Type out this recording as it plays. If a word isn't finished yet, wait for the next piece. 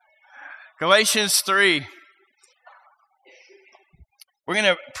Galatians 3. We're going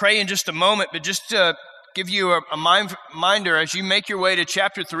to pray in just a moment, but just to give you a reminder, as you make your way to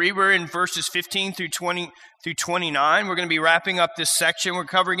chapter 3, we're in verses 15 through 29. We're going to be wrapping up this section. We're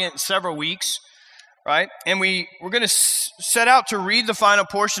covering it in several weeks, right? And we're going to set out to read the final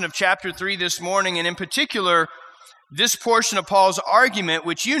portion of chapter 3 this morning, and in particular, this portion of Paul's argument,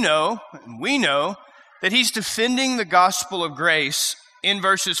 which you know, and we know, that he's defending the gospel of grace in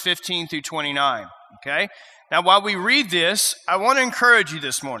verses 15 through 29, okay? Now, while we read this, I want to encourage you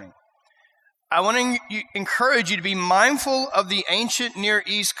this morning. I want to encourage you to be mindful of the ancient Near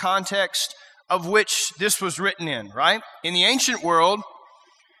East context of which this was written in, right? In the ancient world,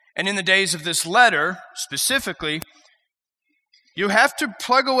 and in the days of this letter specifically, you have to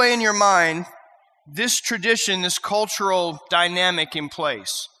plug away in your mind this tradition, this cultural dynamic in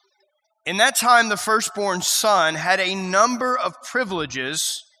place. In that time, the firstborn son had a number of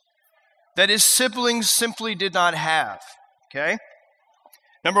privileges that his siblings simply did not have, okay?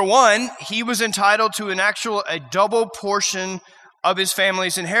 Number one, he was entitled to a double portion of his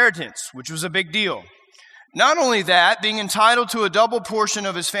family's inheritance, which was a big deal. Not only that, being entitled to a double portion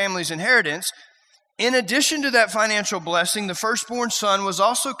of his family's inheritance, in addition to that financial blessing, the firstborn son was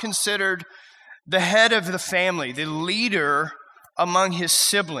also considered the head of the family, the leader among his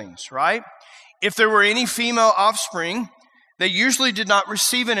siblings, right? If there were any female offspring, they usually did not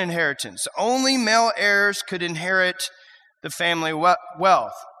receive an inheritance. Only male heirs could inherit the family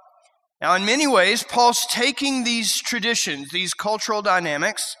wealth. Now, in many ways, Paul's taking these traditions, these cultural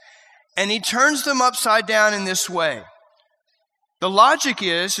dynamics, and he turns them upside down in this way. The logic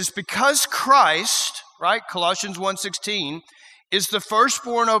is because Christ, right, Colossians 1:16, is the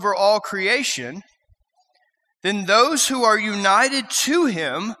firstborn over all creation, then those who are united to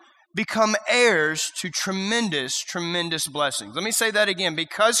him become heirs to tremendous, tremendous blessings. Let me say that again.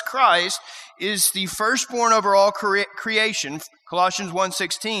 Because Christ is the firstborn over all creation, Colossians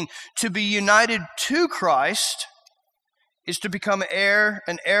 1:16, to be united to Christ is to become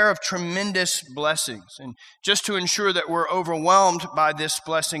an heir of tremendous blessings. And just to ensure that we're overwhelmed by this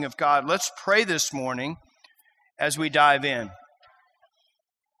blessing of God, let's pray this morning as we dive in.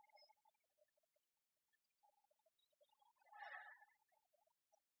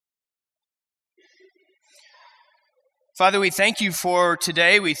 Father, we thank you for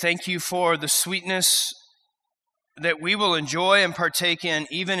today. We thank you for the sweetness that we will enjoy and partake in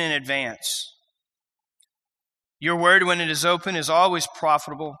even in advance. Your word, when it is open, is always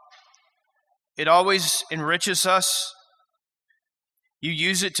profitable. It always enriches us. You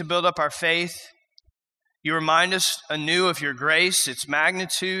use it to build up our faith. You remind us anew of your grace, its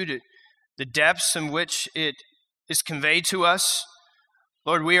magnitude, the depths in which it is conveyed to us.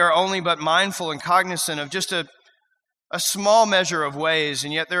 Lord, we are only but mindful and cognizant of just a small measure of ways,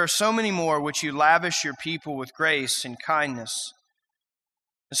 and yet there are so many more which you lavish your people with grace and kindness.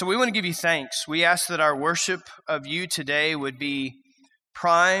 And so we want to give you thanks. We ask that our worship of you today would be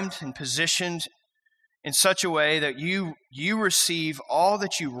primed and positioned in such a way that you receive all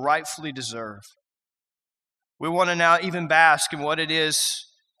that you rightfully deserve. We want to now even bask in what it is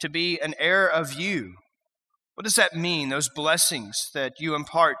to be an heir of you. What does that mean, those blessings that you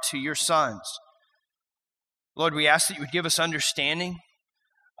impart to your sons? Lord, we ask that you would give us understanding,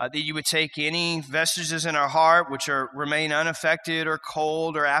 that you would take any vestiges in our heart which remain unaffected or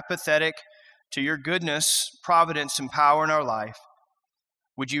cold or apathetic to your goodness, providence, and power in our life.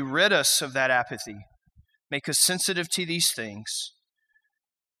 Would you rid us of that apathy? Make us sensitive to these things,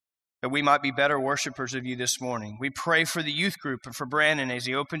 that we might be better worshipers of you this morning. We pray for the youth group and for Brandon as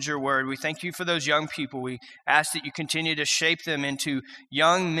he opens your word. We thank you for those young people. We ask that you continue to shape them into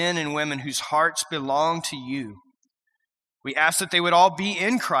young men and women whose hearts belong to you. We ask that they would all be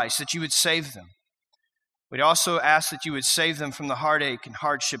in Christ, that you would save them. We'd also ask that you would save them from the heartache and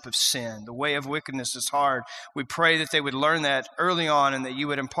hardship of sin. The way of wickedness is hard. We pray that they would learn that early on and that you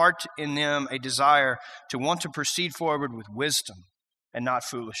would impart in them a desire to want to proceed forward with wisdom and not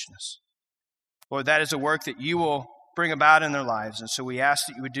foolishness. Lord, that is a work that you will bring about in their lives, and so we ask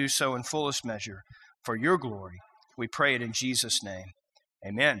that you would do so in fullest measure for your glory. We pray it in Jesus' name.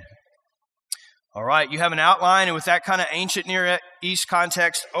 Amen. All right, you have an outline, and with that kind of ancient Near East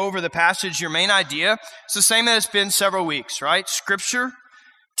context over the passage, your main idea is the same as it's been several weeks, right? Scripture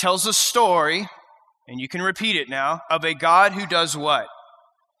tells a story, and you can repeat it now, of a God who does what?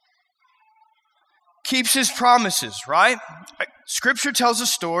 Keeps his promises, right? Scripture tells a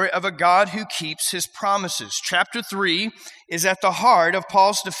story of a God who keeps his promises. Chapter 3 is at the heart of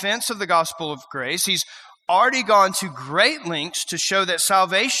Paul's defense of the gospel of grace. He's already gone to great lengths to show that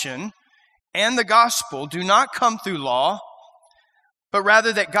salvation and the gospel do not come through law, but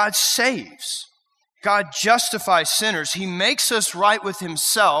rather that God saves. God justifies sinners. He makes us right with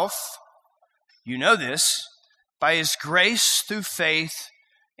himself, you know this, by his grace through faith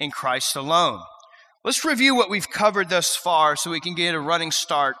in Christ alone. Let's review what we've covered thus far so we can get a running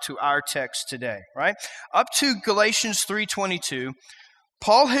start to our text today, right? Up to Galatians 3:22,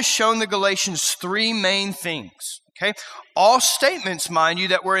 Paul has shown the Galatians three main things, okay? All statements, mind you,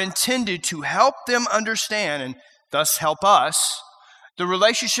 that were intended to help them understand and thus help us the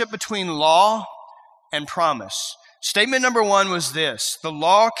relationship between law and promise. Statement number one was this: the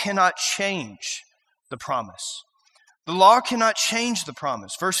law cannot change the promise. The law cannot change the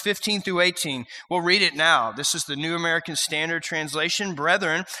promise. Verse 15 through 18, we'll read it now. This is the New American Standard Translation.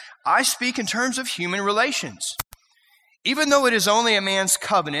 Brethren, I speak in terms of human relations. Even though it is only a man's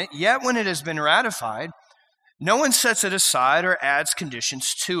covenant, yet when it has been ratified, no one sets it aside or adds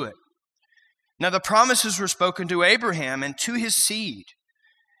conditions to it. Now the promises were spoken to Abraham and to his seed.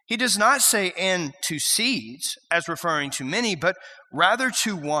 He does not say and to seeds, as referring to many, but rather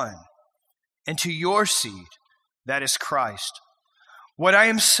to one, and to your seed, that is Christ. What I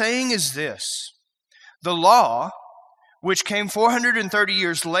am saying is this: the law, which came 430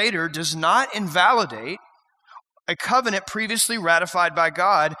 years later, does not invalidate a covenant previously ratified by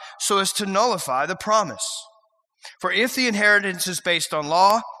God so as to nullify the promise. For if the inheritance is based on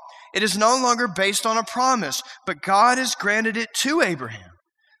law, it is no longer based on a promise, but God has granted it to Abraham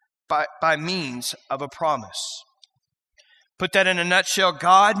by means of a promise. Put that in a nutshell,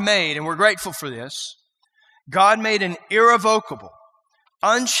 God made, and we're grateful for this, God made an irrevocable,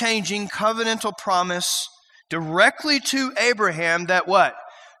 unchanging covenantal promise directly to Abraham that what?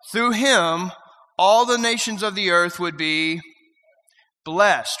 Through him, all the nations of the earth would be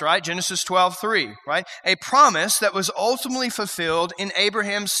blessed, right? Genesis 12:3, right? A promise that was ultimately fulfilled in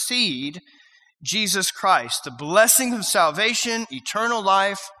Abraham's seed, Jesus Christ. The blessing of salvation, eternal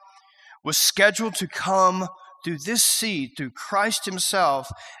life, was scheduled to come through this seed, through Christ himself.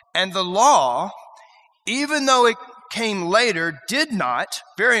 And the law, even though it came later, did not,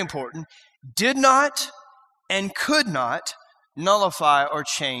 very important, did not and could not nullify or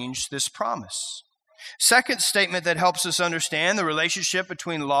change this promise. Second statement that helps us understand the relationship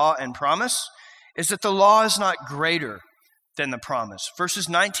between law and promise is that the law is not greater than the promise. Verses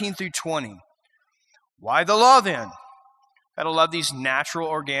 19 through 20. Why the law then? Gotta love these natural,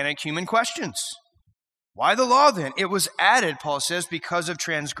 organic human questions. Why the law then? It was added, Paul says, because of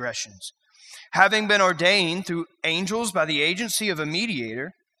transgressions, having been ordained through angels by the agency of a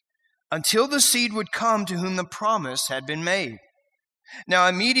mediator, until the seed would come to whom the promise had been made. Now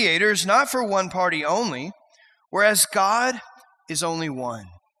a mediator is not for one party only, whereas God is only one.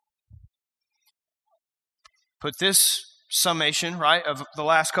 Put this summation, right, of the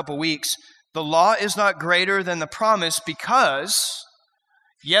last couple weeks. The law is not greater than the promise because,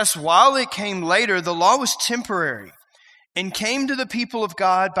 yes, while it came later, the law was temporary and came to the people of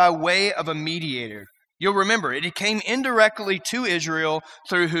God by way of a mediator. You'll remember, it came indirectly to Israel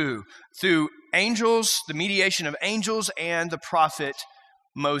through who? Through angels, the mediation of angels, and the prophet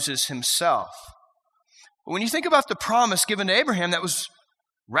Moses himself. But when you think about the promise given to Abraham, that was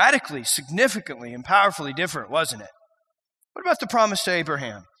radically, significantly, and powerfully different, wasn't it? What about the promise to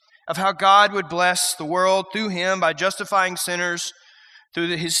Abraham of how God would bless the world through him by justifying sinners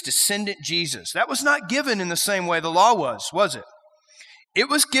through his descendant Jesus? That was not given in the same way the law was it? It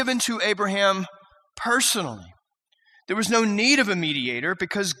was given to Abraham personally. There was no need of a mediator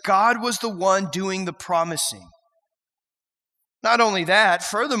because God was the one doing the promising. Not only that,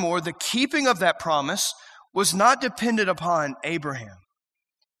 furthermore, the keeping of that promise was not dependent upon Abraham.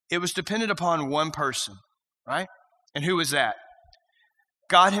 It was dependent upon one person, right? And who was that?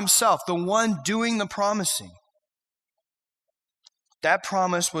 God himself, the one doing the promising. That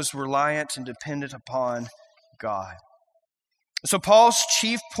promise was reliant and dependent upon God. So Paul's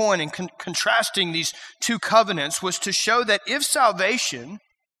chief point in contrasting these two covenants was to show that if salvation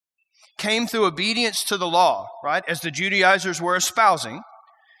came through obedience to the law, right, as the Judaizers were espousing,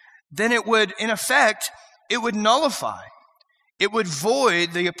 then it would, in effect, it would nullify, it would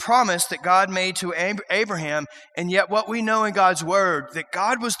void the promise that God made to Abraham. And yet what we know in God's word, that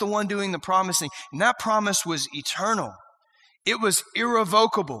God was the one doing the promising, and that promise was eternal. It was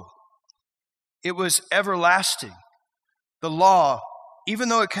irrevocable. It was everlasting. The law, even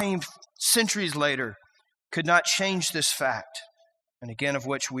though it came centuries later, could not change this fact, and again, of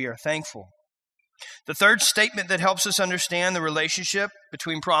which we are thankful. The third statement that helps us understand the relationship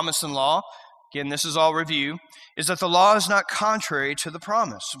between promise and law, again, this is all review, is that the law is not contrary to the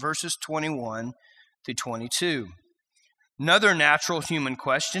promise, verses 21 through 22. Another natural human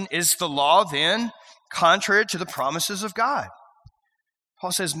question, is the law then contrary to the promises of God?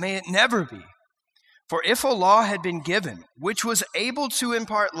 Paul says, may it never be. For if a law had been given, which was able to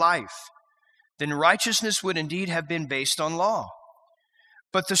impart life, then righteousness would indeed have been based on law.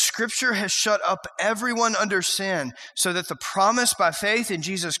 But the Scripture has shut up everyone under sin, so that the promise by faith in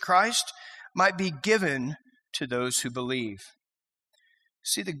Jesus Christ might be given to those who believe.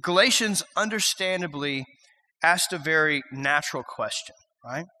 See, the Galatians understandably asked a very natural question,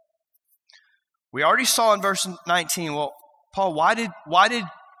 right? We already saw in verse 19, well, Paul, why did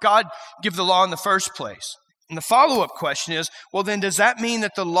God give the law in the first place? And the follow-up question is, well, then does that mean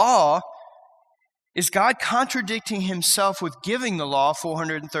that the law, is God contradicting himself with giving the law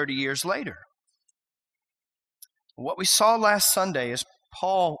 430 years later? What we saw last Sunday is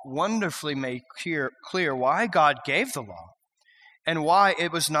Paul wonderfully made clear why God gave the law and why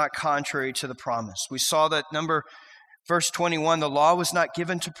it was not contrary to the promise. We saw that verse 21, the law was not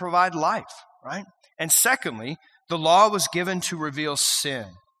given to provide life, right? And secondly, the law was given to reveal sin.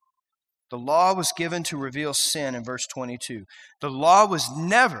 The law was given to reveal sin in verse 22. The law was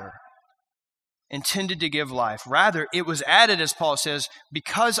never intended to give life. Rather, it was added, as Paul says,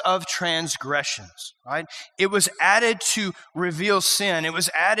 because of transgressions, right? It was added to reveal sin. It was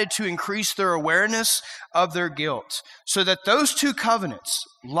added to increase their awareness of their guilt, so that those two covenants,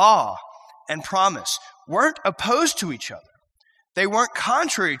 law and promise, weren't opposed to each other. They weren't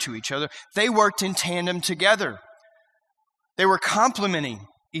contrary to each other. They worked in tandem together. They were complementing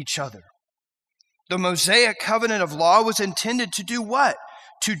each other. The Mosaic covenant of law was intended to do what?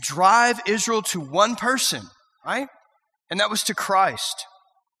 To drive Israel to one person, right? And that was to Christ,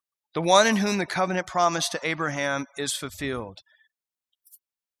 the one in whom the covenant promise to Abraham is fulfilled.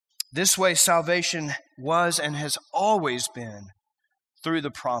 This way, salvation was and has always been through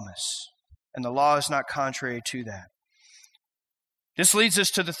the promise, and the law is not contrary to that. This leads us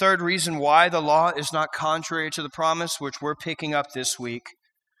to the third reason why the law is not contrary to the promise, which we're picking up this week.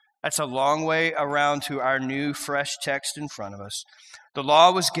 That's a long way around to our new, fresh text in front of us. The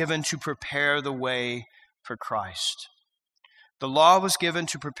law was given to prepare the way for Christ. The law was given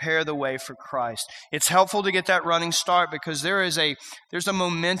to prepare the way for Christ. It's helpful to get that running start because there's a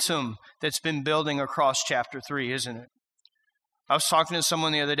momentum that's been building across chapter 3, isn't it? I was talking to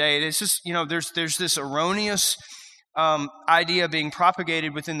someone the other day. It's just, there's this erroneous idea being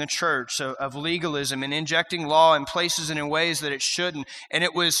propagated within the church of legalism and injecting law in places and in ways that it shouldn't. And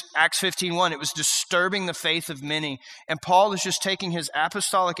it was, Acts 15:1, it was disturbing the faith of many. And Paul is just taking his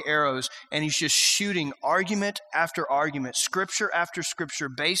apostolic arrows and he's just shooting argument after argument, scripture after scripture,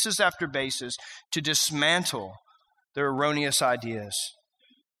 basis after basis to dismantle their erroneous ideas,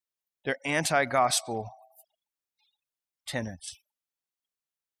 their anti-gospel tenets.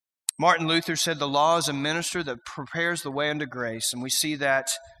 Martin Luther said the law is a minister that prepares the way unto grace, and we see that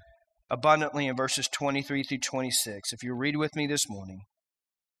abundantly in verses 23 through 26. If you read with me this morning.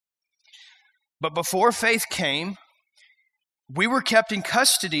 But before faith came, we were kept in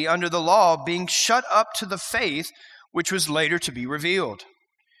custody under the law, being shut up to the faith which was later to be revealed.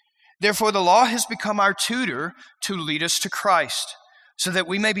 Therefore the law has become our tutor to lead us to Christ, so that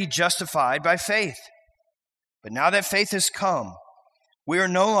we may be justified by faith. But now that faith has come, we are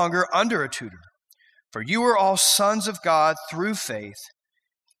no longer under a tutor, for you are all sons of God through faith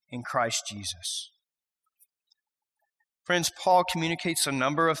in Christ Jesus. Friends, Paul communicates a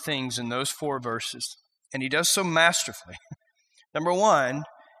number of things in those 4 verses, and he does so masterfully. Number 1,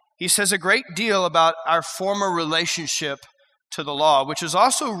 he says a great deal about our former relationship to the law, which is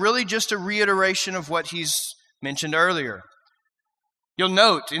also really just a reiteration of what he's mentioned earlier. You'll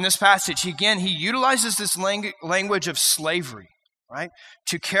note in this passage, he utilizes this language of slavery, right,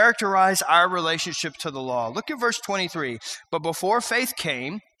 to characterize our relationship to the law. Look at verse 23. But before faith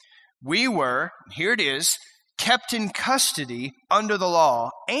came, we were, here it is, kept in custody under the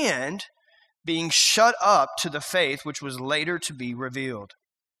law and being shut up to the faith which was later to be revealed.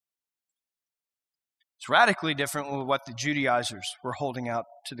 It's radically different with what the Judaizers were holding out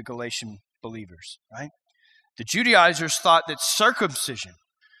to the Galatian believers, right? The Judaizers thought that circumcision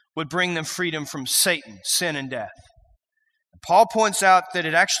would bring them freedom from Satan, sin, and death. Paul points out that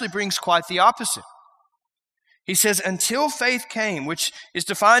it actually brings quite the opposite. He says, until faith came, which is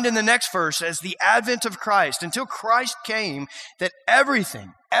defined in the next verse as the advent of Christ, until Christ came, that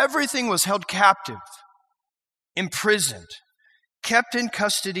everything was held captive, imprisoned, kept in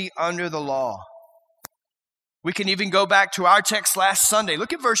custody under the law. We can even go back to our text last Sunday.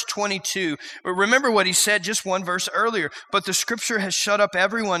 Look at verse 22. Remember what he said just one verse earlier. But the scripture has shut up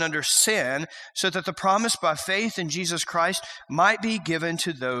everyone under sin, so that the promise by faith in Jesus Christ might be given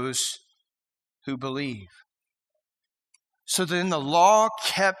to those who believe. So then the law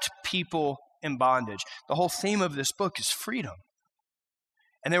kept people in bondage. The whole theme of this book is freedom.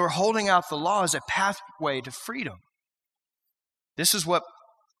 And they were holding out the law as a pathway to freedom. This is what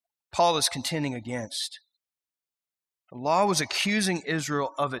Paul is contending against. The law was accusing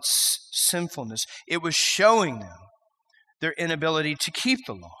Israel of its sinfulness. It was showing them their inability to keep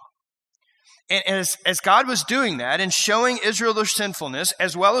the law. And as God was doing that and showing Israel their sinfulness,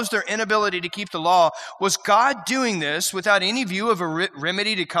 as well as their inability to keep the law, was God doing this without any view of a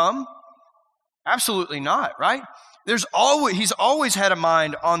remedy to come? Absolutely not, right? He's always had a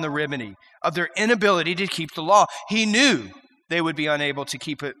mind on the remedy of their inability to keep the law. He knew they would be unable to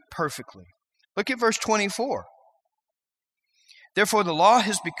keep it perfectly. Look at verse 24. Therefore, the law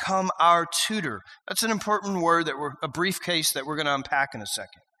has become our tutor. That's an important word, a brief case that we're going to unpack in a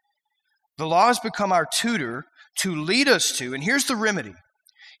second. The law has become our tutor to lead us to, and here's the remedy.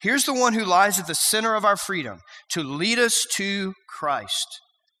 Here's the one who lies at the center of our freedom, to lead us to Christ,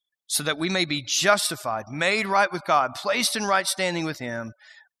 so that we may be justified, made right with God, placed in right standing with Him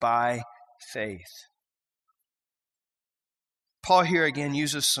by faith. Paul here again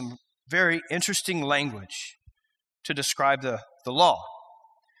uses some very interesting language to describe the law.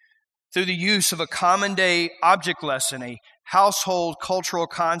 Through the use of a common day object lesson, a household cultural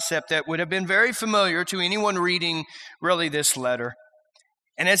concept that would have been very familiar to anyone reading really this letter.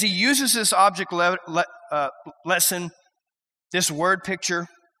 And as he uses this object lesson, this word picture,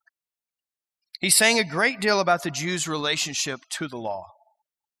 he's saying a great deal about the Jews' relationship to the law.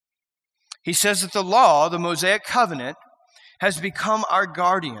 He says that the law, the Mosaic covenant, has become our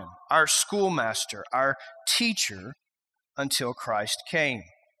guardian, our schoolmaster, our teacher until Christ came.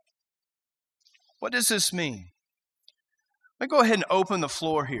 What does this mean? Let me go ahead and open the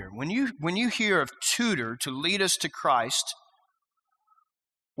floor here. When you hear of tutor to lead us to Christ,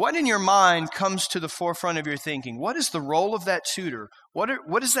 what in your mind comes to the forefront of your thinking? What is the role of that tutor?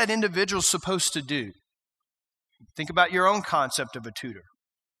 What is that individual supposed to do? Think about your own concept of a tutor.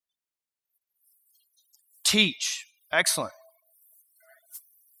 Teach. Excellent.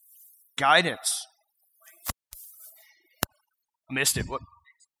 Guidance. Missed it. What?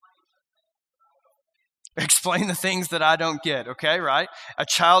 Explain the things that I don't get, okay, right? A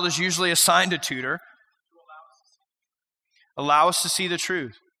child is usually assigned a tutor. Allow us to see the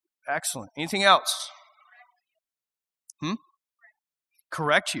truth. Excellent. Anything else?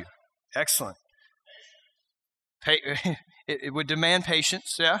 Correct you. Excellent. It would demand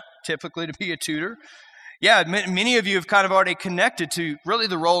patience, typically to be a tutor. Yeah, many of you have kind of already connected to really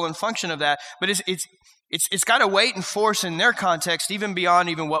the role and function of that, but it's got a weight and force in their context, even beyond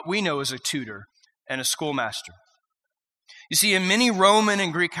even what we know as a tutor and a schoolmaster. You see, in many Roman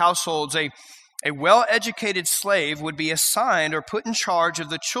and Greek households, a well-educated slave would be assigned or put in charge of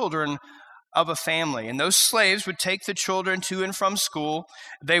the children of a family. And those slaves would take the children to and from school.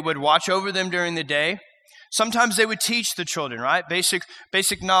 They would watch over them during the day. Sometimes they would teach the children, right?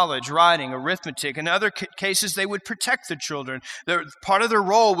 Basic knowledge, writing, arithmetic. In other cases, they would protect the children. Part of their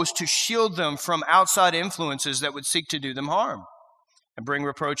role was to shield them from outside influences that would seek to do them harm and bring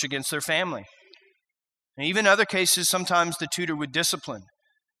reproach against their family. And even in other cases, sometimes the tutor would discipline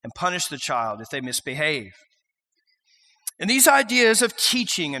and punish the child if they misbehave. And these ideas of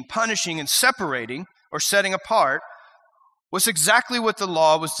teaching and punishing and separating or setting apart was exactly what the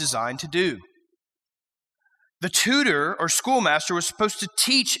law was designed to do. The tutor or schoolmaster was supposed to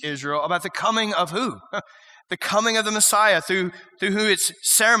teach Israel about the coming of who? The coming of the Messiah through who its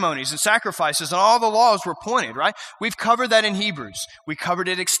ceremonies and sacrifices and all the laws were pointed, right? We've covered that in Hebrews. We covered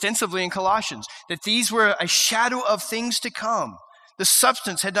it extensively in Colossians, that these were a shadow of things to come. The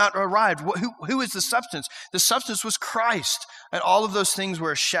substance had not arrived. Who is the substance? The substance was Christ, and all of those things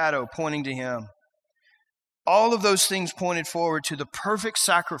were a shadow pointing to Him. All of those things pointed forward to the perfect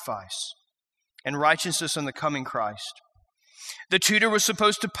sacrifice and righteousness in the coming Christ. The tutor was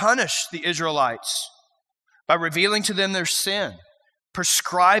supposed to punish the Israelites by revealing to them their sin,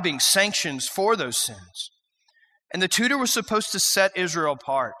 prescribing sanctions for those sins. And the tutor was supposed to set Israel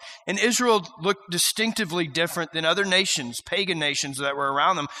apart. And Israel looked distinctively different than other nations, pagan nations that were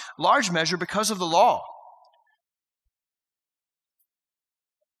around them, large measure because of the law.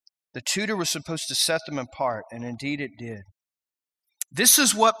 The tutor was supposed to set them apart, and indeed it did. This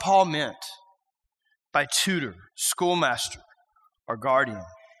is what Paul meant by tutor, schoolmaster, or guardian.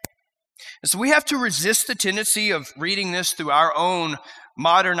 And so we have to resist the tendency of reading this through our own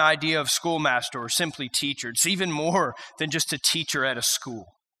modern idea of schoolmaster or simply teacher. It's even more than just a teacher at a school,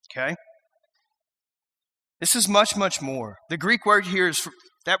 okay? This is much, much more. The Greek word here is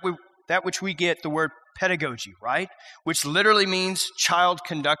that which we get the word pedagogy, right? Which literally means child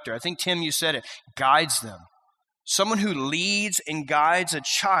conductor. I think, Tim, you said it, guides them. Someone who leads and guides a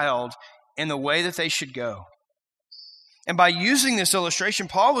child in the way that they should go. And by using this illustration,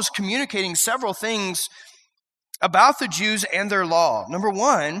 Paul was communicating several things about the Jews and their law. Number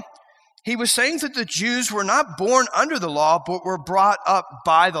one, he was saying that the Jews were not born under the law, but were brought up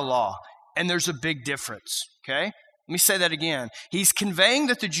by the law. And there's a big difference, okay? Let me say that again. He's conveying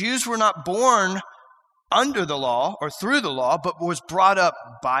that the Jews were not born under the law or through the law, but was brought up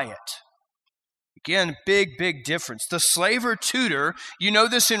by it. Again, big difference. The slave or tutor, you know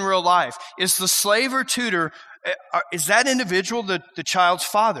this in real life, is the slave or tutor, is that individual the child's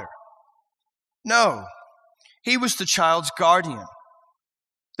father? No. He was the child's guardian,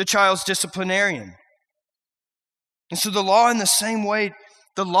 the child's disciplinarian. And so the law, in the same way,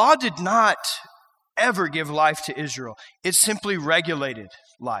 the law did not ever give life to Israel. It simply regulated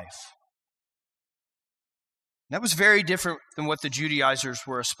life. That was very different than what the Judaizers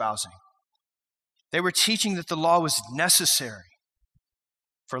were espousing. They were teaching that the law was necessary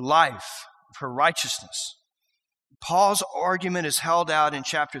for life, for righteousness. Paul's argument is held out in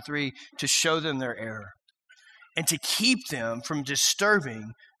chapter 3 to show them their error and to keep them from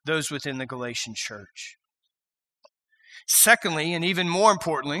disturbing those within the Galatian church. Secondly, and even more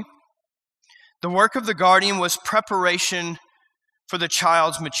importantly, the work of the guardian was preparation for the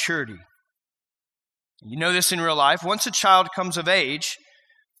child's maturity. You know this in real life. Once a child comes of age,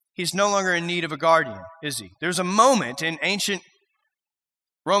 he's no longer in need of a guardian, is he? There's a moment in ancient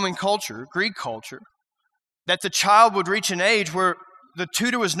Roman culture, Greek culture, that the child would reach an age where the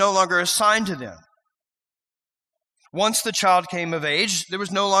tutor was no longer assigned to them. Once the child came of age, there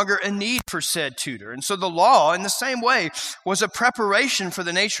was no longer a need for said tutor. And so the law, in the same way, was a preparation for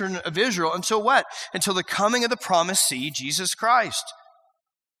the nation of Israel until what? Until the coming of the promised seed, Jesus Christ.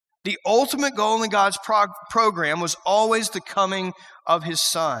 The ultimate goal in God's program was always the coming of his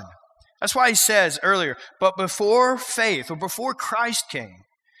Son. That's why he says earlier, but before faith or before Christ came,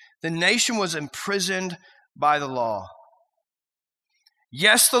 the nation was imprisoned by the law.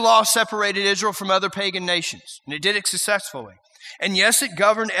 Yes, the law separated Israel from other pagan nations, and it did it successfully. And yes, it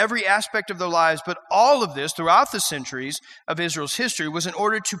governed every aspect of their lives, but all of this throughout the centuries of Israel's history was in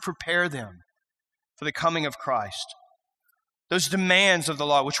order to prepare them for the coming of Christ. Those demands of the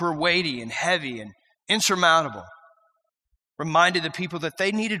law, which were weighty and heavy and insurmountable, reminded the people that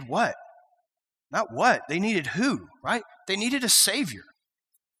they needed what? Not what, they needed who, right? They needed a Savior.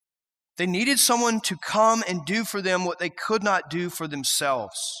 They needed someone to come and do for them what they could not do for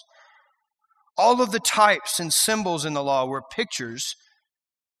themselves. All of the types and symbols in the law were pictures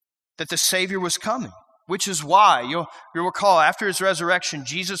that the Savior was coming, which is why, you'll recall, after his resurrection,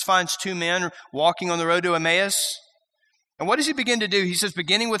 Jesus finds two men walking on the road to Emmaus. And what does he begin to do? He says,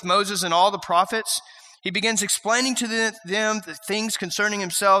 beginning with Moses and all the prophets, he begins explaining to them the things concerning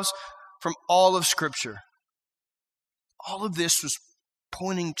himself from all of Scripture. All of this was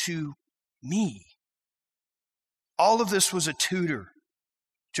pointing to me. All of this was a tutor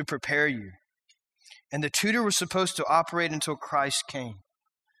to prepare you. And the tutor was supposed to operate until Christ came.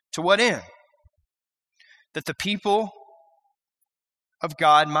 To what end? That the people of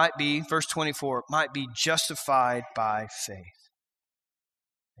God might be, verse 24, might be justified by faith.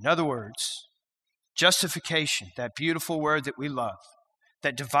 In other words, justification, that beautiful word that we love,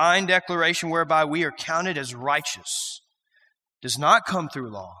 that divine declaration whereby we are counted as righteous, does not come through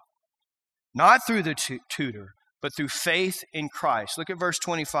law, not through the tutor, but through faith in Christ. Look at verse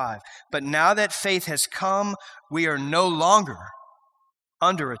 25. But now that faith has come, we are no longer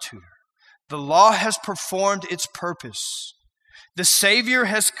under a tutor. The law has performed its purpose. The Savior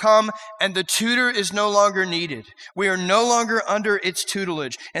has come, and the tutor is no longer needed. We are no longer under its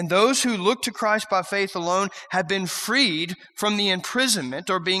tutelage. And those who look to Christ by faith alone have been freed from the imprisonment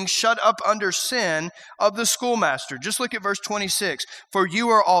or being shut up under sin of the schoolmaster. Just look at verse 26. For you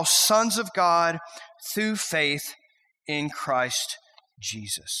are all sons of God through faith in Christ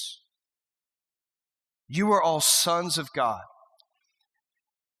Jesus. You are all sons of God.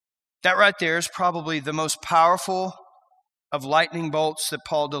 That right there is probably the most powerful of lightning bolts that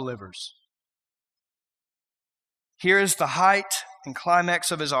Paul delivers. Here is the height and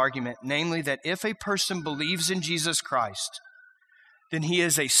climax of his argument, namely that if a person believes in Jesus Christ, then he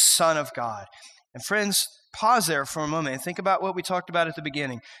is a son of God. And friends, pause there for a moment and think about what we talked about at the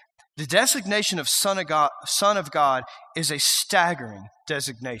beginning. The designation of son of God is a staggering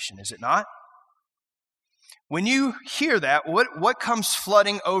designation, is it not? When you hear that, what comes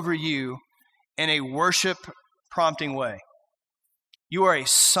flooding over you in a worship prompting way? You are a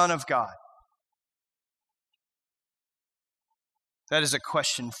son of God. That is a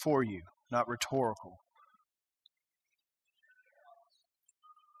question for you, not rhetorical.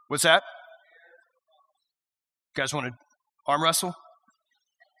 What's that? You guys want to arm wrestle?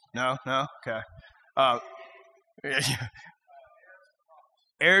 No? Okay.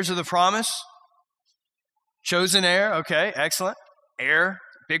 Heirs of the promise. Chosen heir. Okay, excellent. Heir,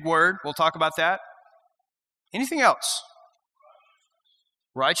 big word. We'll talk about that. Anything else?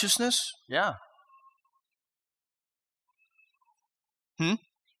 Righteousness? Yeah.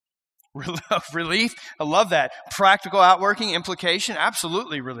 Relief? I love that. Practical outworking, implication?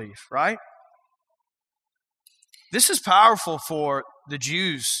 Absolutely relief, right? This is powerful for the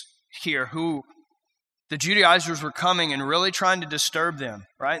Jews here who the Judaizers were coming and really trying to disturb them,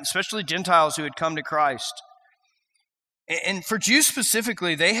 right? Especially Gentiles who had come to Christ. And for Jews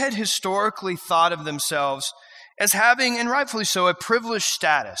specifically, they had historically thought of themselves as having, and rightfully so, a privileged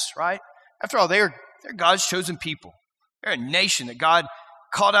status, right? After all, they're God's chosen people. They're a nation that God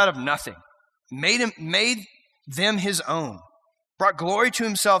called out of nothing, made them his own, brought glory to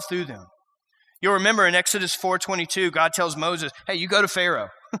himself through them. You'll remember in Exodus 4:22, God tells Moses, hey, you go to Pharaoh.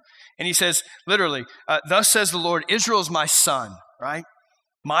 And he says, literally, thus says the Lord, Israel is my son, right?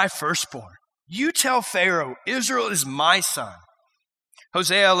 My firstborn. You tell Pharaoh, Israel is my son.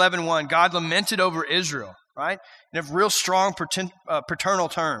 Hosea 11:1, God lamented over Israel, right? In real strong paternal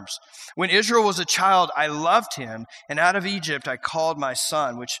terms. When Israel was a child, I loved him, and out of Egypt I called my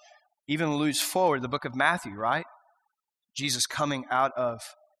son, which even alludes forward the book of Matthew, right? Jesus coming out of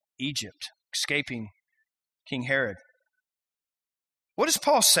Egypt, escaping King Herod. What is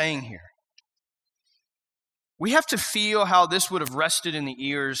Paul saying here? We have to feel how this would have rested in the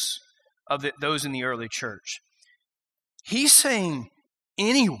ears of those in the early church. He's saying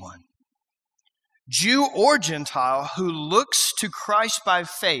anyone, Jew or Gentile, who looks to Christ by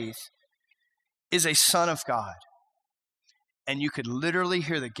faith is a son of God. And you could literally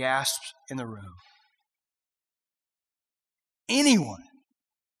hear the gasps in the room. Anyone,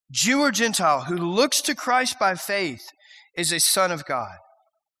 Jew or Gentile, who looks to Christ by faith is a son of God.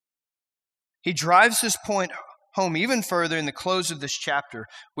 He drives this point home even further in the close of this chapter,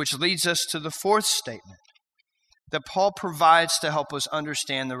 which leads us to the fourth statement that Paul provides to help us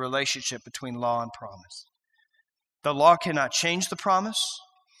understand the relationship between law and promise. The law cannot change the promise.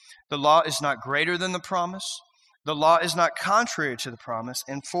 The law is not greater than the promise. The law is not contrary to the promise.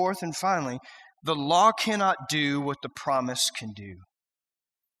 And fourth and finally, the law cannot do what the promise can do.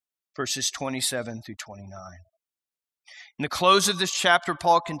 Verses 27 through 29. In the close of this chapter,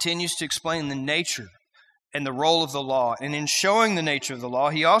 Paul continues to explain the nature and the role of the law. And in showing the nature of the law,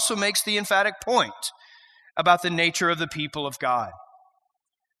 he also makes the emphatic point about the nature of the people of God.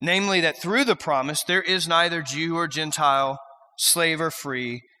 Namely, that through the promise, there is neither Jew or Gentile, slave or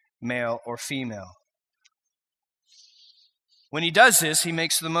free, male or female. When he does this, he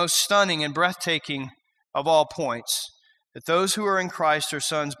makes the most stunning and breathtaking of all points, that those who are in Christ are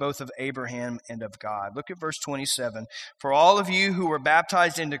sons both of Abraham and of God. Look at verse 27. For all of you who were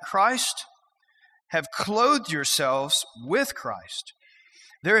baptized into Christ have clothed yourselves with Christ.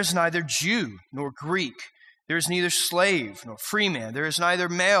 There is neither Jew nor Greek. There is neither slave nor free man. There is neither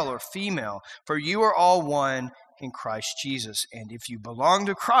male or female. For you are all one in Christ Jesus. And if you belong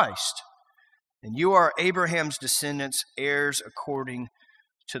to Christ, then you are Abraham's descendants, heirs according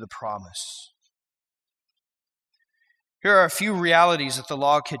to the promise. Here are a few realities that the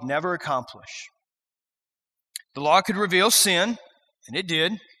law could never accomplish. The law could reveal sin, and it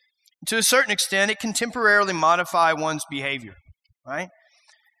did. To a certain extent, it can temporarily modify one's behavior, right?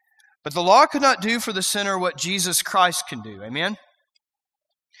 But the law could not do for the sinner what Jesus Christ can do, amen?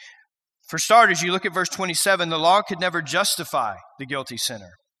 For starters, you look at verse 27, the law could never justify the guilty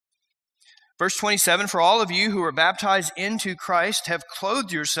sinner. Verse 27, for all of you who are baptized into Christ have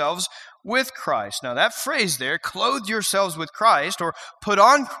clothed yourselves with Christ. Now that phrase there, clothe yourselves with Christ or put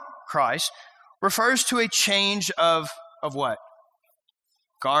on Christ, refers to a change of what?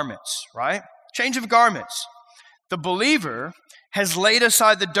 Garments, right? Change of garments. The believer has laid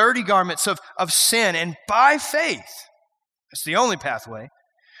aside the dirty garments of sin and by faith, that's the only pathway,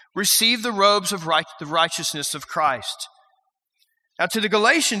 receive the robes of the righteousness of Christ. Now to the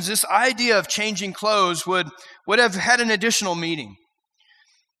Galatians, this idea of changing clothes would have had an additional meaning.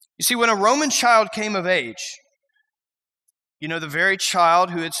 You see, when a Roman child came of age, the very child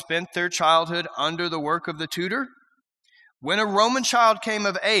who had spent their childhood under the work of the tutor, when a Roman child came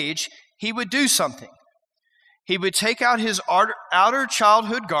of age, he would do something. He would take out his outer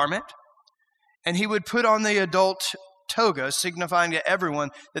childhood garment, and he would put on the adult toga, signifying to everyone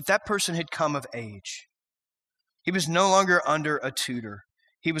that that person had come of age. He was no longer under a tutor.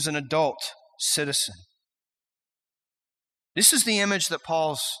 He was an adult citizen. This is the image that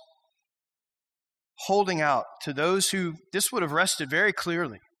Paul's holding out to those who this would have rested very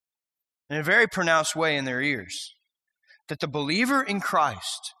clearly, in a very pronounced way in their ears, that the believer in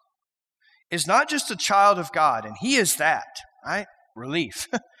Christ is not just a child of God, and he is that, right? Relief.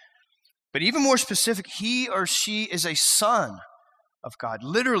 But even more specific, he or she is a son of God,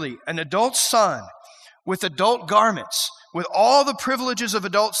 literally an adult son with adult garments, with all the privileges of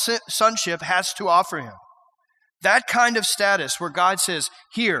adult sonship has to offer him. That kind of status where God says,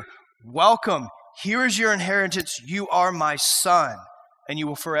 here, welcome, here is your inheritance, you are my son, and you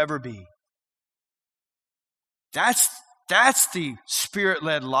will forever be. That's the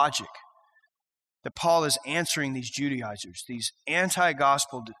Spirit-led logic that Paul is answering these Judaizers, these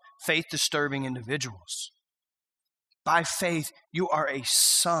anti-gospel, faith-disturbing individuals. By faith, you are a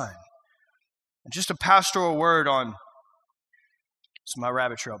son. And just a pastoral word on, it's my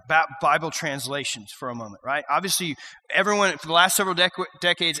rabbit trail, Bible translations for a moment, right? Obviously, everyone, for the last several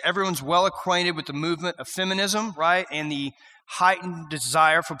decades, everyone's well acquainted with the movement of feminism, right? And the heightened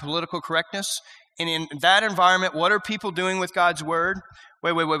desire for political correctness. And in that environment, what are people doing with God's word?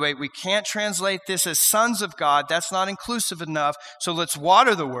 Wait. We can't translate this as sons of God. That's not inclusive enough. So let's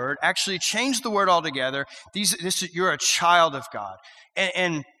water the word, actually change the word altogether. You're a child of God.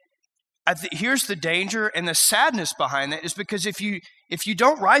 And here's the danger and the sadness behind that is because if you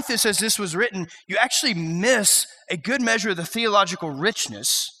don't write this as this was written, you actually miss a good measure of the theological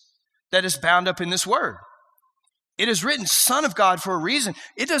richness that is bound up in this word. It is written son of God for a reason.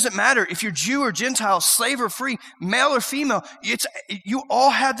 It doesn't matter if you're Jew or Gentile, slave or free, male or female. You all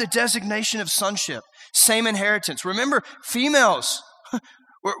have the designation of sonship, same inheritance. Remember, females,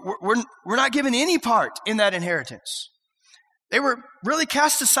 we're not given any part in that inheritance. They were really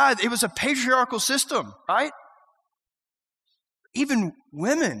cast aside. It was a patriarchal system, right? Even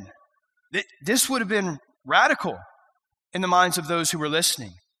women, this would have been radical in the minds of those who were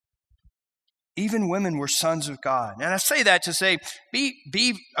listening. Even women were sons of God. And I say that to say,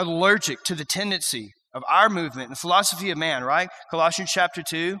 be allergic to the tendency of our movement and the philosophy of man, right? Colossians chapter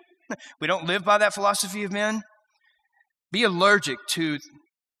 2. We don't live by that philosophy of men. Be allergic to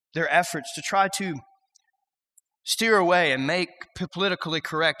their efforts to try to steer away and make politically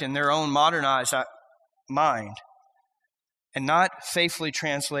correct in their own modernized mind and not faithfully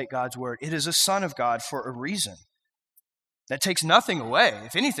translate God's word. It is a son of God for a reason. That takes nothing away.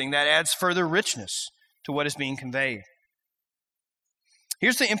 If anything, that adds further richness to what is being conveyed.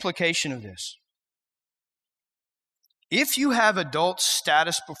 Here's the implication of this. If you have adult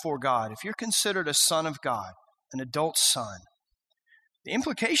status before God, if you're considered a son of God, an adult son, the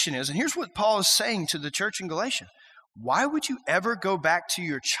implication is, and here's what Paul is saying to the church in Galatia, why would you ever go back to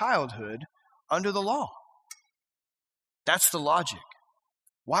your childhood under the law? That's the logic.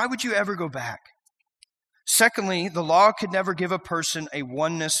 Why would you ever go back? Secondly, the law could never give a person a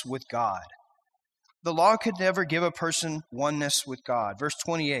oneness with God. The law could never give a person oneness with God. Verse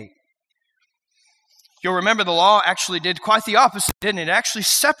 28. You'll remember the law actually did quite the opposite, didn't it? It actually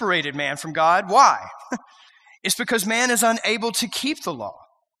separated man from God. Why? It's because man is unable to keep the law.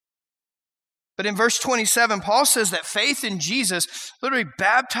 But in verse 27, Paul says that faith in Jesus literally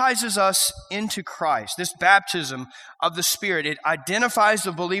baptizes us into Christ. This baptism of the Spirit, it identifies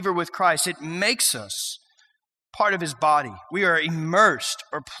the believer with Christ. It makes us part of his body. We are immersed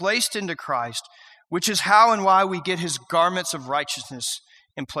or placed into Christ, which is how and why we get his garments of righteousness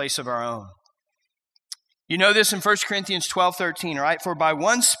in place of our own. You know this in 1 Corinthians 12:13, right? For by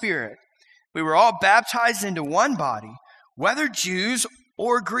one Spirit we were all baptized into one body, whether Jews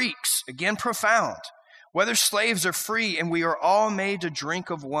or Greeks, again profound, whether slaves or free, and we are all made to drink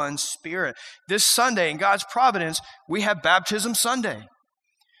of one Spirit. This Sunday, in God's providence, we have Baptism Sunday.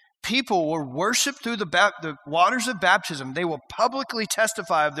 People will worship through the waters of baptism. They will publicly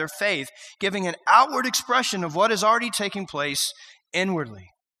testify of their faith, giving an outward expression of what is already taking place inwardly.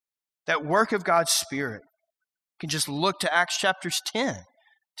 That work of God's Spirit. You can just look to Acts chapter 10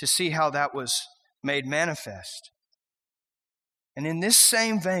 to see how that was made manifest. And in this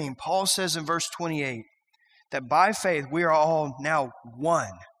same vein, Paul says in verse 28 that by faith we are all now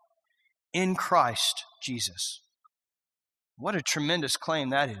one in Christ Jesus. What a tremendous claim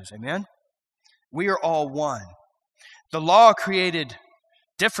that is, amen? We are all one. The law created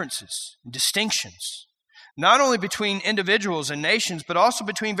differences, distinctions, not only between individuals and nations, but also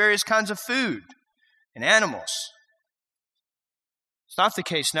between various kinds of food and animals. It's not the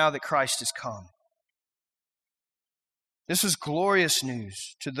case now that Christ has come. This was glorious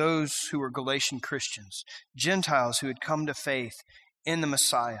news to those who were Galatian Christians, Gentiles who had come to faith in the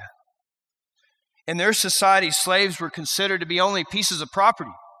Messiah. In their society, slaves were considered to be only pieces of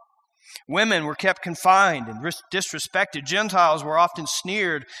property. Women were kept confined and disrespected. Gentiles were often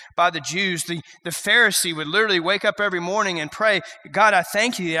sneered by the Jews. The Pharisee would literally wake up every morning and pray, God, I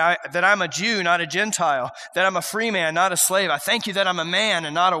thank you that I'm a Jew, not a Gentile, that I'm a free man, not a slave. I thank you that I'm a man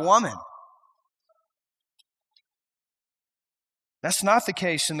and not a woman. That's not the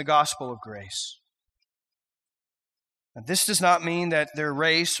case in the gospel of grace. Now, this does not mean that their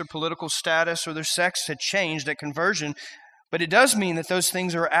race or political status or their sex had changed at conversion, but it does mean that those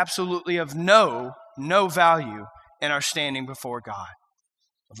things are absolutely of no value in our standing before God,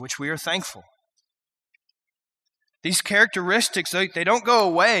 of which we are thankful. These characteristics, they don't go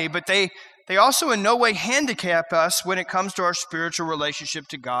away, but they also in no way handicap us when it comes to our spiritual relationship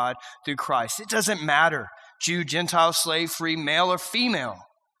to God through Christ. It doesn't matter, Jew, Gentile, slave, free, male, or female.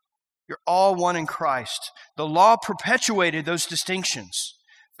 You're all one in Christ. The law perpetuated those distinctions,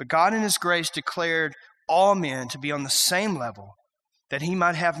 but God in His grace declared all men to be on the same level, that He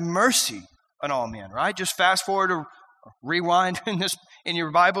might have mercy on all men, right? Just fast forward or rewind in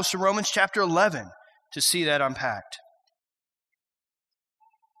your Bibles to Romans chapter 11 to see that unpacked.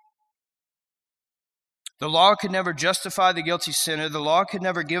 The law could never justify the guilty sinner. The law could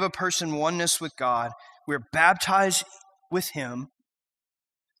never give a person oneness with God. We're baptized with Him.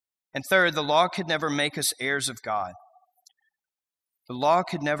 And third, the law could never make us heirs of God. The law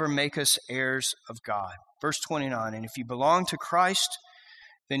could never make us heirs of God. Verse 29, and if you belong to Christ,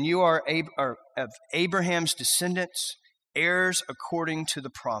 then you are of Abraham's descendants, heirs according to the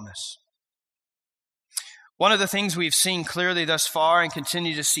promise. One of the things we've seen clearly thus far and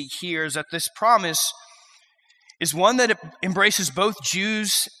continue to see here is that this promise is one that embraces both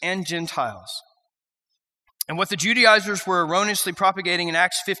Jews and Gentiles. And what the Judaizers were erroneously propagating in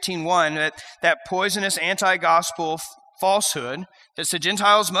Acts 15:1, that poisonous anti-gospel falsehood that said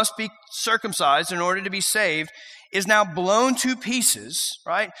Gentiles must be circumcised in order to be saved, is now blown to pieces,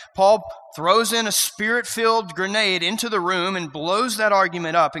 right? Paul throws in a spirit-filled grenade into the room and blows that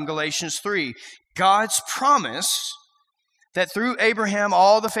argument up in Galatians 3. God's promise that through Abraham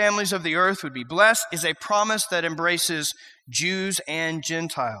all the families of the earth would be blessed is a promise that embraces Jews and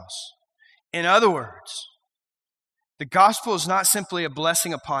Gentiles. In other words, the gospel is not simply a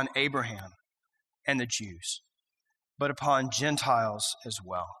blessing upon Abraham and the Jews, but upon Gentiles as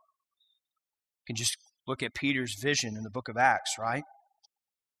well. You can just look at Peter's vision in the book of Acts, right?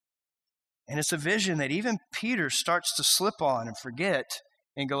 And it's a vision that even Peter starts to slip on and forget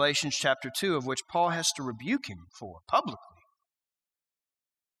in Galatians chapter 2, of which Paul has to rebuke him for publicly.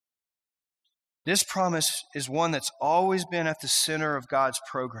 This promise is one that's always been at the center of God's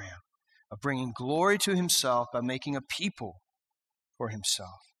program of bringing glory to Himself by making a people for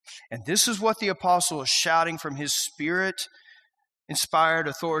Himself. And this is what the apostle is shouting from his Spirit-inspired,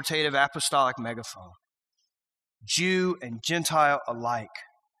 authoritative, apostolic megaphone. Jew and Gentile alike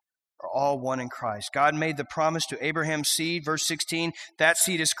are all one in Christ. God made the promise to Abraham's seed, verse 16, that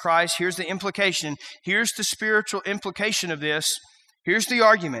seed is Christ. Here's the implication. Here's the spiritual implication of this. Here's the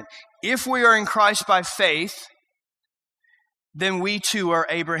argument. If we are in Christ by faith, then we too are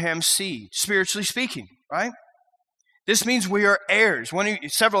Abraham's seed, spiritually speaking, right? This means we are heirs.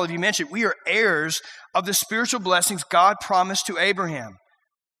 Several of you mentioned, we are heirs of the spiritual blessings God promised to Abraham.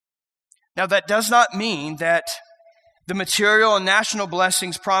 Now, that does not mean that the material and national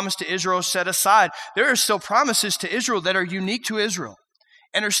blessings promised to Israel set aside. There are still promises to Israel that are unique to Israel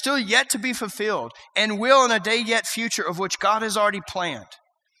and are still yet to be fulfilled and will in a day yet future of which God has already planned.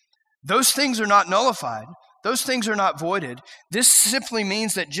 Those things are not nullified. Those things are not voided. This simply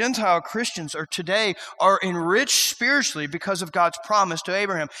means that Gentile Christians today are enriched spiritually because of God's promise to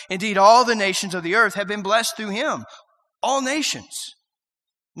Abraham. Indeed, all the nations of the earth have been blessed through him. All nations,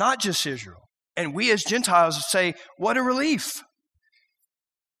 not just Israel. And we as Gentiles say, what a relief.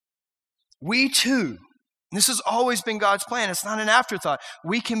 We too, this has always been God's plan. It's not an afterthought.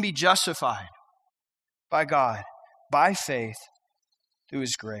 We can be justified by God, by faith, through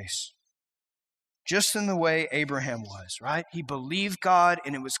His grace. Just in the way Abraham was, right? He believed God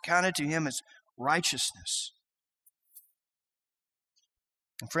and it was counted to him as righteousness.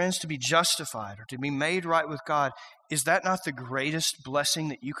 And friends, to be justified or to be made right with God, is that not the greatest blessing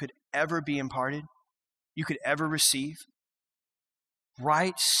that you could ever be imparted? You could ever receive?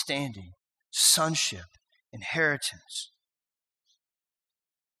 Right standing, sonship, inheritance.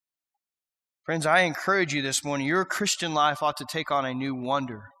 Friends, I encourage you this morning, your Christian life ought to take on a new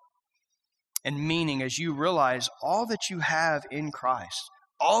wonder and meaning as you realize all that you have in Christ.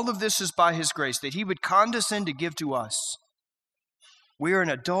 All of this is by His grace, that He would condescend to give to us. We are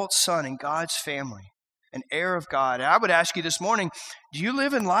an adult son in God's family, an heir of God. And I would ask you this morning, do you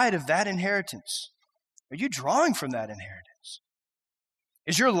live in light of that inheritance? Are you drawing from that inheritance?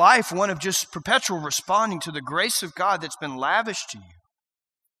 Is your life one of just perpetual responding to the grace of God that's been lavished to you?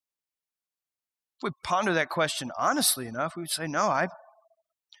 If we ponder that question honestly enough, we would say, no, I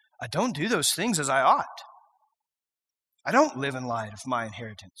don't do those things as I ought. I don't live in light of my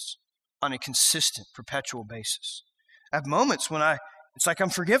inheritance on a consistent, perpetual basis. I have moments when it's like I'm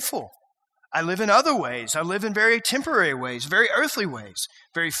forgetful. I live in other ways. I live in very temporary ways, very earthly ways,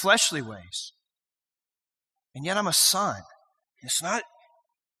 very fleshly ways. And yet I'm a son. It's not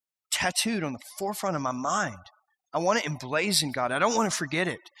tattooed on the forefront of my mind. I want to emblazon God. I don't want to forget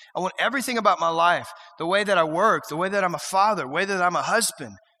it. I want everything about my life, the way that I work, the way that I'm a father, the way that I'm a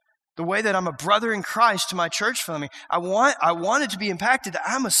husband, the way that I'm a brother in Christ to my church family. I want it to be impacted that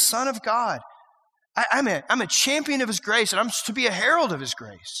I'm a son of God. I'm a champion of His grace, and I'm to be a herald of His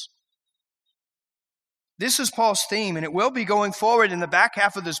grace. This is Paul's theme, and it will be going forward in the back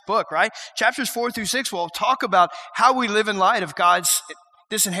half of this book, right? Chapters 4 through 6 will talk about how we live in light of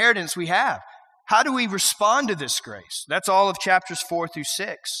this inheritance we have. How do we respond to this grace? That's all of chapters 4 through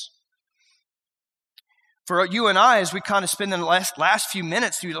 6. For you and I, as we kind of spend the last few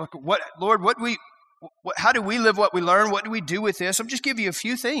minutes through, Lord, how do we live what we learn? What do we do with this? I'll just give you a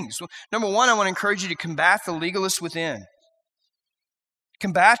few things. Number one, I want to encourage you to combat the legalist within.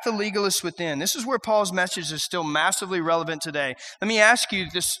 Combat the legalist within. This is where Paul's message is still massively relevant today. Let me ask you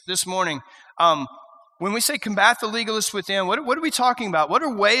this morning, when we say combat the legalist within, what are we talking about? What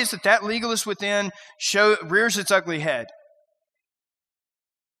are ways that legalist within rears its ugly head?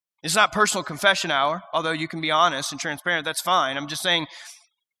 It's not personal confession hour, although you can be honest and transparent. That's fine. I'm just saying,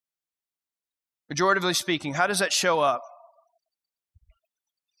 majoritively speaking, how does that show up?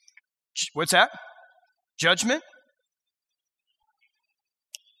 What's that? Judgment?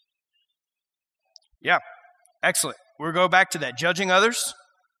 Yeah, excellent. We'll go back to that. Judging others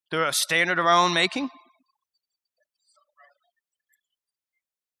through a standard of our own making.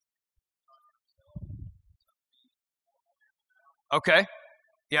 Okay.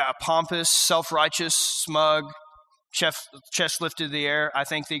 Yeah, a pompous, self-righteous, smug, chest lifted in the air. I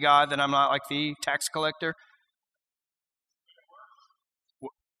thank thee, God, that I'm not like thee, tax collector.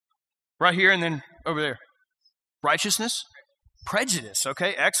 Right here and then over there. Righteousness? Prejudice.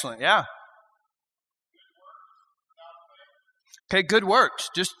 Okay, excellent. Yeah. Okay, good works.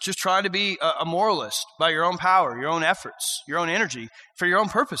 Just try to be a moralist by your own power, your own efforts, your own energy, for your own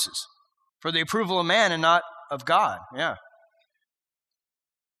purposes, for the approval of man and not of God. Yeah.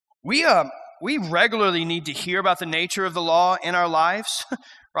 We regularly need to hear about the nature of the law in our lives,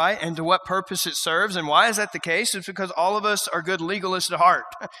 right? And to what purpose it serves. And why is that the case? It's because all of us are good legalists at heart.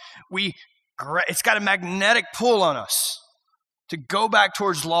 It's got a magnetic pull on us to go back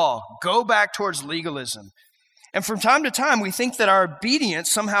towards law, go back towards legalism. And from time to time, we think that our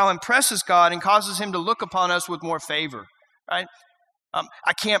obedience somehow impresses God and causes Him to look upon us with more favor, right?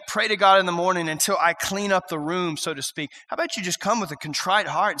 I can't pray to God in the morning until I clean up the room, so to speak. How about you just come with a contrite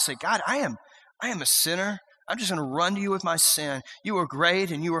heart and say, God, I am a sinner. I'm just going to run to you with my sin. You are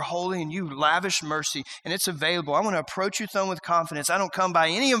great and you are holy and you lavish mercy and it's available. I want to approach your throne with confidence. I don't come by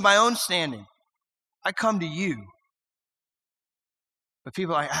any of my own standing. I come to you. But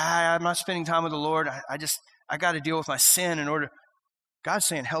people are like, I'm not spending time with the Lord. I got to deal with my sin in order. God's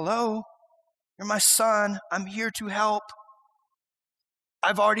saying, hello, you're my son. I'm here to help.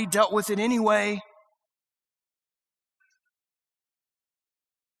 I've already dealt with it anyway.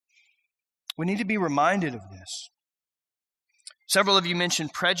 We need to be reminded of this. Several of you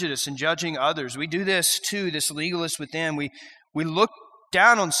mentioned prejudice and judging others. We do this too, this legalist within. We look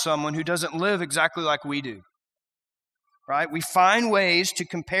down on someone who doesn't live exactly like we do. Right? We find ways to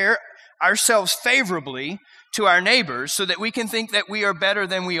compare ourselves favorably to our neighbors so that we can think that we are better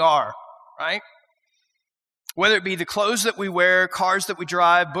than we are. Right? Whether it be the clothes that we wear, cars that we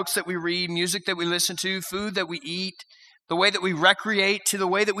drive, books that we read, music that we listen to, food that we eat, the way that we recreate to the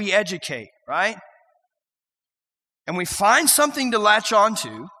way that we educate, right? And we find something to latch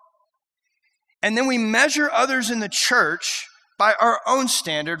onto, and then we measure others in the church by our own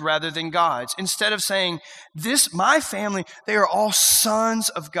standard rather than God's. Instead of saying, my family, they are all sons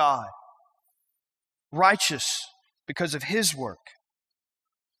of God, righteous because of His work.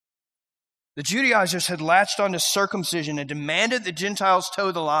 The Judaizers had latched onto circumcision and demanded the Gentiles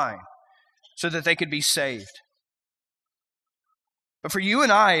toe the line so that they could be saved. But for you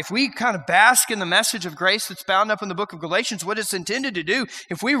and I, if we kind of bask in the message of grace that's bound up in the book of Galatians, what it's intended to do,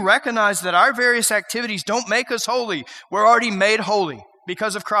 if we recognize that our various activities don't make us holy, we're already made holy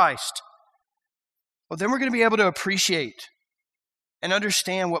because of Christ, well, then we're going to be able to appreciate and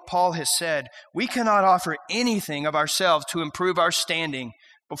understand what Paul has said. We cannot offer anything of ourselves to improve our standing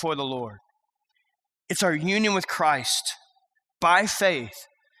before the Lord. It's our union with Christ by faith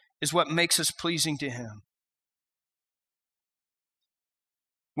is what makes us pleasing to Him.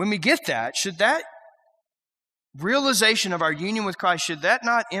 When we get that, should that realization of our union with Christ, should that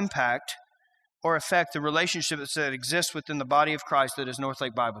not impact or affect the relationships that exist within the body of Christ that is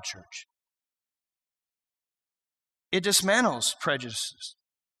Northlake Bible Church? It dismantles prejudices.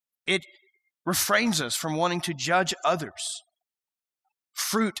 It refrains us from wanting to judge others.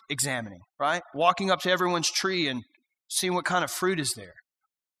 Fruit examining, right? Walking up to everyone's tree and seeing what kind of fruit is there.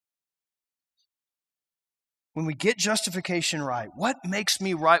 When we get justification right, what makes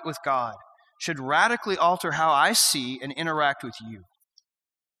me right with God should radically alter how I see and interact with you,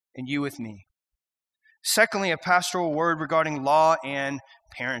 and you with me. Secondly, a pastoral word regarding law and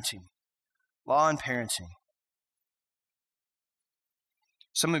parenting. Law and parenting.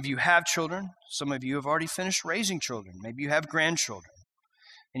 Some of you have children. Some of you have already finished raising children. Maybe you have grandchildren.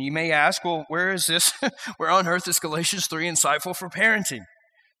 And you may ask, well, where is this? Where on earth is Galatians 3 insightful for parenting?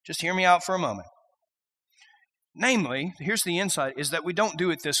 Just hear me out for a moment. Namely, here's the insight, is that we don't do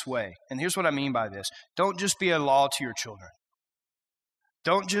it this way. And here's what I mean by this. Don't just be a law to your children.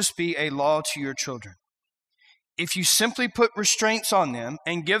 Don't just be a law to your children. If you simply put restraints on them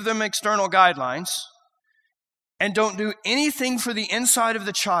and give them external guidelines and don't do anything for the inside of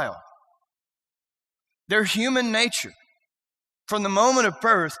the child, their human nature from the moment of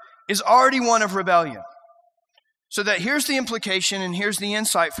birth is already one of rebellion. So that here's the implication and here's the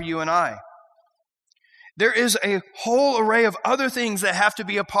insight for you and I. There is a whole array of other things that have to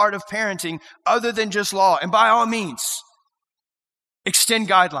be a part of parenting other than just law. And by all means, extend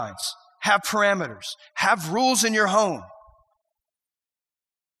guidelines, have parameters, have rules in your home.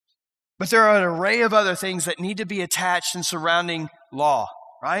 But there are an array of other things that need to be attached and surrounding law,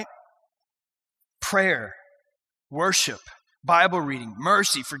 right? Prayer, worship, Bible reading,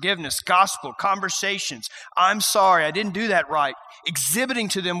 mercy, forgiveness, gospel, conversations. I'm sorry, I didn't do that right. Exhibiting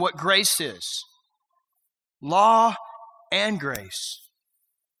to them what grace is. Law and grace.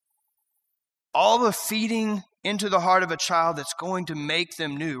 All the feeding into the heart of a child that's going to make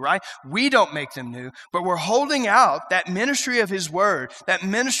them new, right? We don't make them new, but we're holding out that ministry of His Word, that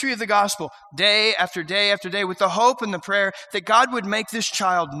ministry of the gospel, day after day after day, with the hope and the prayer that God would make this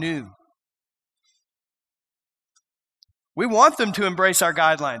child new. We want them to embrace our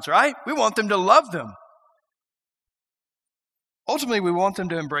guidelines, right? We want them to love them. Ultimately, we want them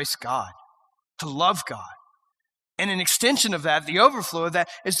to embrace God, to love God. And an extension of that, the overflow of that,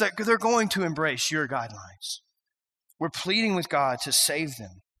 is that they're going to embrace your guidelines. We're pleading with God to save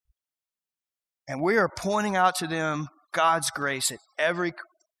them. And we are pointing out to them God's grace at every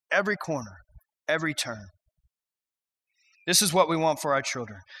corner, every turn. This is what we want for our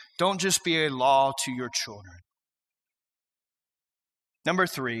children. Don't just be a law to your children. Number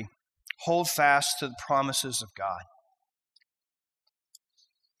 3, hold fast to the promises of God.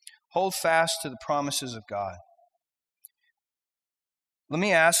 Hold fast to the promises of God. Let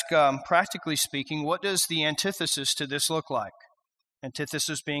me ask, practically speaking, what does the antithesis to this look like?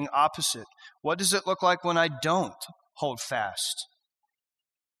 Antithesis being opposite. What does it look like when I don't hold fast?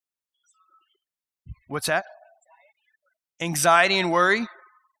 What's that? Anxiety and worry?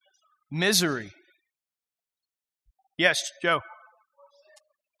 Misery. Yes, Joe.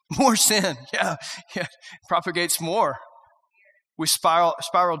 More sin. Yeah. Propagates more. We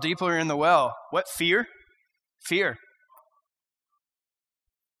spiral deeper in the well. What? Fear? Fear.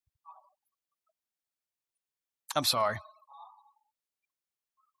 I'm sorry.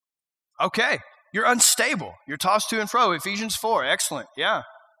 Okay. You're unstable. You're tossed to and fro. Ephesians 4. Excellent. Yeah.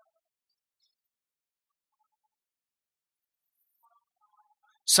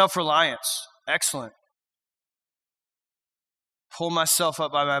 Self-reliance. Excellent. Pull myself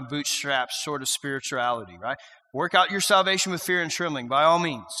up by my bootstraps sort of spirituality, right? Work out your salvation with fear and trembling, by all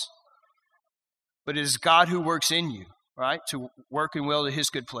means. But it is God who works in you, right? To work and will to His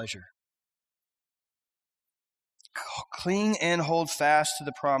good pleasure. Cling and hold fast to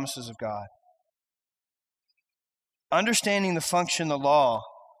the promises of God. Understanding the function the law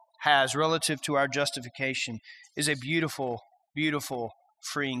has relative to our justification is a beautiful, beautiful,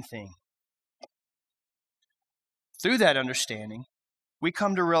 freeing thing. Through that understanding, we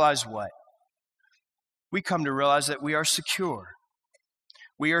come to realize what? We come to realize that we are secure.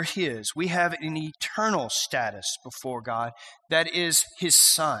 We are His. We have an eternal status before God that is His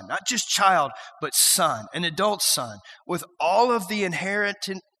son. Not just child, but son, an adult son, with all of the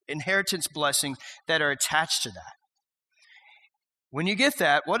inheritance blessings that are attached to that. When you get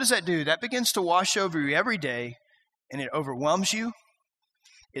that, what does that do? That begins to wash over you every day, and it overwhelms you.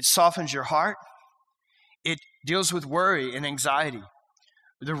 It softens your heart. It deals with worry and anxiety,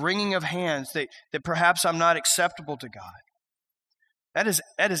 the wringing of hands that perhaps I'm not acceptable to God. That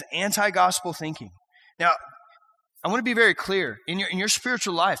is anti-gospel thinking. Now, I want to be very clear. In your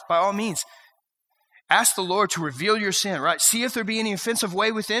spiritual life, by all means, ask the Lord to reveal your sin, right? See if there be any offensive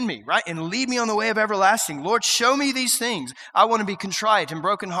way within me, right? And lead me on the way of everlasting. Lord, show me these things. I want to be contrite and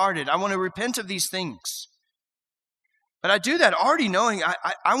brokenhearted. I want to repent of these things. But I do that already knowing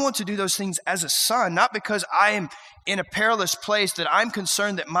I want to do those things as a son, not because I am in a perilous place that I'm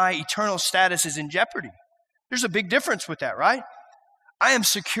concerned that my eternal status is in jeopardy. There's a big difference with that, right? I am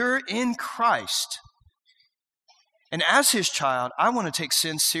secure in Christ. And as his child, I want to take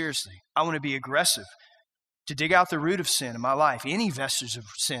sin seriously. I want to be aggressive to dig out the root of sin in my life, any vestige of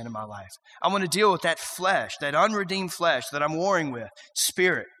sin in my life. I want to deal with that flesh, that unredeemed flesh that I'm warring with,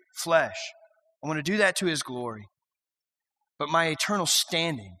 spirit, flesh. I want to do that to his glory. But my eternal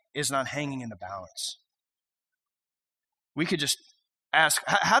standing is not hanging in the balance. We could just ask,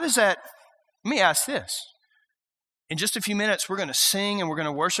 how does that, let me ask this. In just a few minutes, we're going to sing and we're going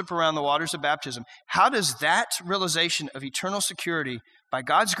to worship around the waters of baptism. How does that realization of eternal security by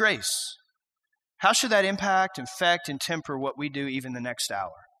God's grace, how should that impact, infect, and temper what we do even the next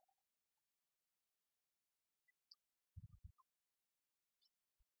hour?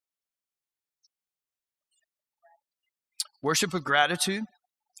 Worship of gratitude.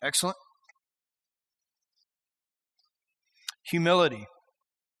 Excellent. Humility.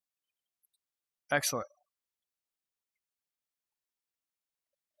 Excellent.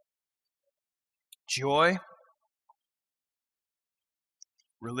 Joy.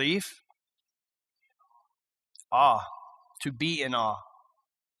 Relief. Awe. To be in awe.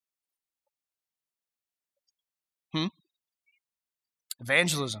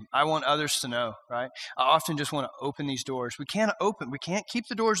 Evangelism. I want others to know, right? I often just want to open these doors. We can't keep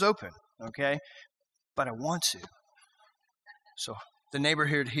the doors open, okay? But I want to. So the neighbor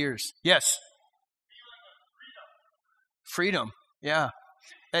here hears. Yes. Freedom. Yeah.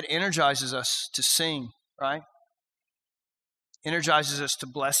 That energizes us to sing, right? Energizes us to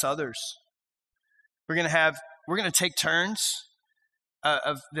bless others. We're going to take turns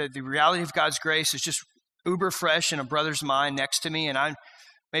of the reality of God's grace is just uber fresh in a brother's mind next to me, and I'm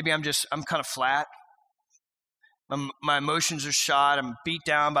kind of flat. My emotions are shot. I'm beat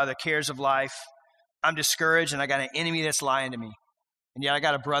down by the cares of life. I'm discouraged, and I got an enemy that's lying to me. And yet I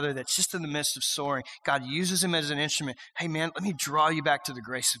got a brother that's just in the midst of soaring. God uses him as an instrument. Hey, man, let me draw you back to the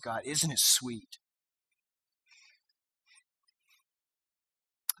grace of God. Isn't it sweet?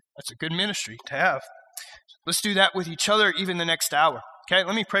 That's a good ministry to have. Let's do that with each other even the next hour. Okay,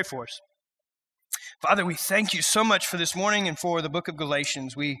 let me pray for us. Father, we thank you so much for this morning and for the book of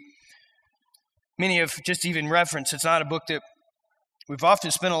Galatians. Many have just even referenced, it's not a book that we've often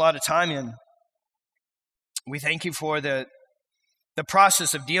spent a lot of time in. We thank you for the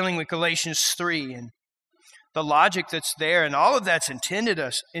process of dealing with Galatians 3 and the logic that's there, and all of that's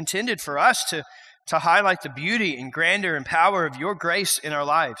intended for us to highlight the beauty and grandeur and power of your grace in our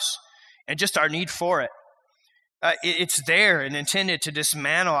lives and just our need for it. It's there and intended to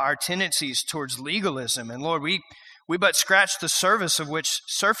dismantle our tendencies towards legalism. And Lord, we but scratch the surface of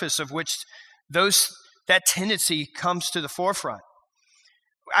which that tendency comes to the forefront.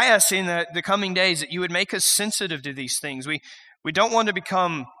 I ask in the coming days that you would make us sensitive to these things. We don't want to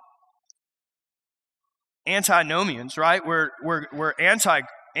become antinomians, right? We're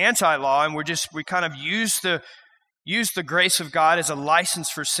anti-law, and we kind of use the grace of God as a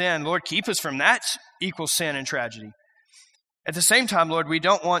license for sin. Lord, keep us from that equal sin and tragedy. At the same time, Lord, we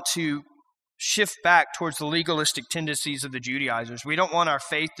don't want to shift back towards the legalistic tendencies of the Judaizers. We don't want our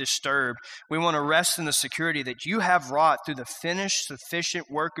faith disturbed. We want to rest in the security that you have wrought through the finished,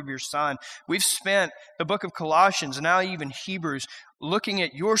 sufficient work of your Son. We've spent the book of Colossians, and now even Hebrews, looking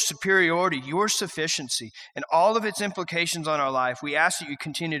at your superiority, your sufficiency, and all of its implications on our life. We ask that you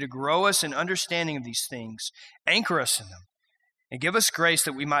continue to grow us in understanding of these things, anchor us in them, and give us grace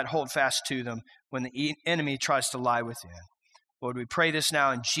that we might hold fast to them when the enemy tries to lie within. Lord, we pray this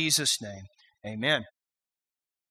now in Jesus' name. Amen.